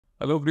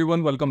Hello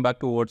everyone, welcome back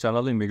to our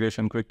channel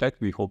Immigration Quick Tech.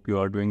 We hope you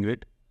are doing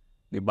great.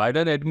 The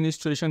Biden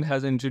administration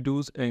has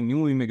introduced a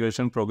new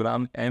immigration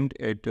program aimed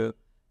at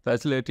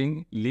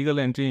facilitating legal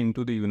entry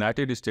into the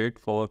United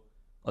States for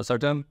a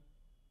certain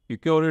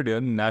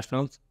Ecuadorian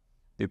nationals.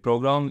 The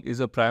program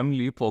is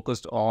primarily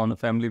focused on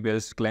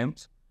family-based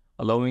claims,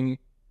 allowing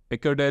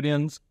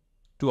Ecuadorians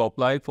to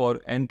apply for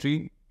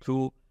entry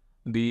through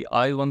the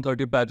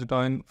I-130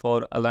 pattern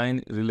for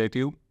alien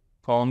relative.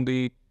 From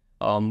the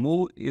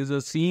move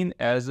is seen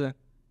as a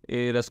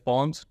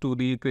response to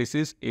the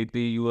crisis at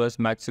the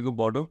US-Mexico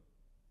border.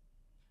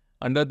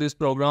 Under this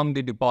program,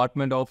 the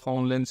Department of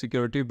Homeland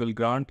Security will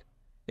grant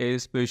a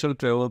special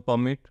travel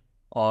permit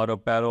or a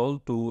parole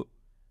to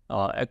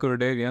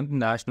Ecuadorian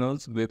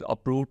nationals with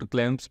approved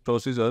claims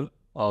procedure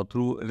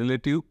through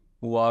relative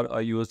who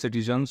are US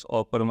citizens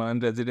or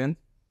permanent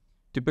residents.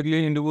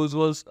 Typically,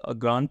 individuals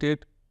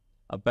granted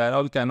a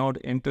parole cannot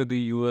enter the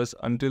US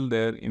until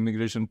their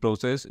immigration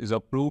process is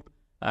approved,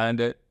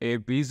 and a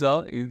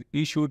visa is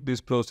issued.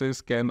 This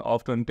process can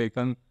often take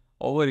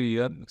over a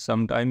year,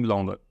 sometime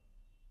longer.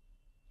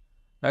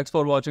 Thanks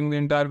for watching the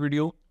entire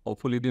video.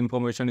 Hopefully the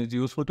information is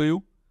useful to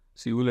you.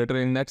 See you later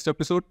in next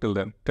episode. Till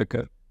then, take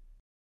care.